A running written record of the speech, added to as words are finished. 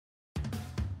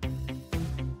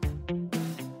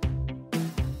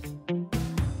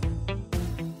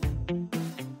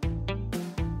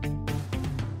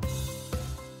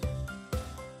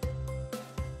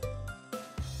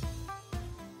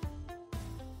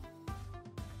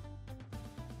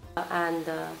and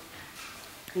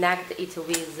connect it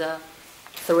with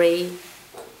 3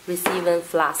 receiving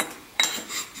flasks.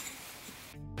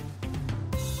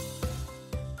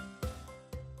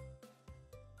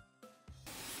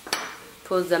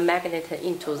 Put the magnet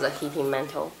into the heating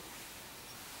mantle.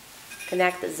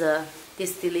 Connect the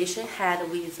distillation head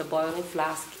with the boiling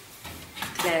flask.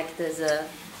 Connect the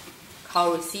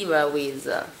cowl receiver with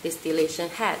the distillation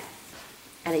head,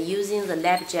 and using the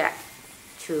lap jack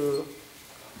to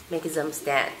make them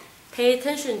stand. Pay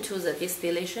attention to the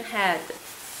distillation head.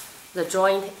 The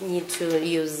joint need to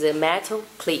use the metal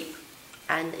clip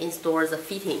and install the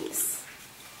fittings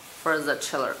for the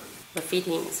chiller, the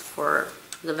fittings for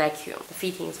the vacuum, the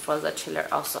fittings for the chiller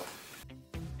also.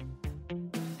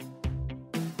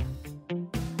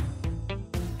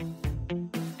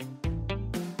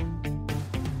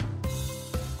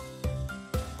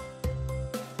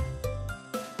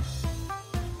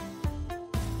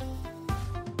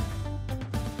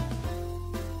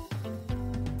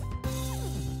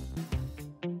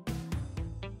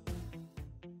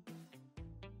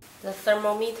 The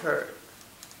thermometer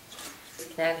is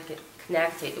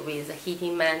connected with the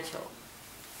heating mantle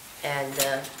and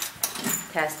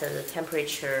test the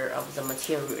temperature of the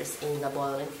materials in the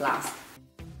boiling flask.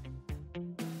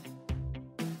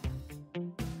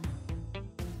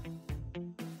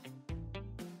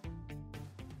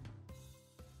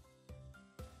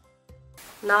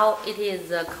 Now it is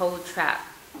a cold trap.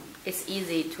 It's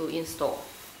easy to install.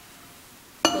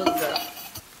 Put the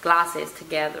glasses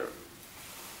together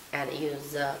and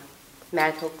use the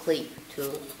metal clip to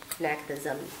connect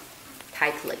them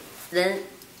tightly. Then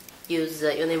use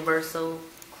the universal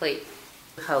clip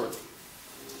to hold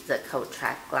the cold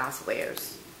trap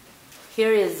glasswares.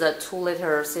 Here is the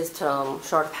 2-liter system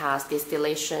short pass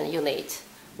distillation unit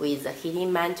with the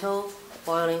heating mantle,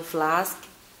 boiling flask,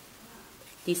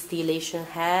 distillation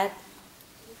head,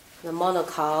 the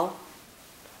monocowl,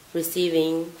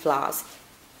 receiving flask,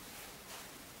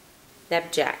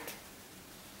 lap jack,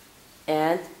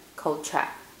 and cold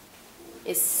trap.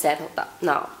 It's settled up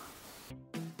now.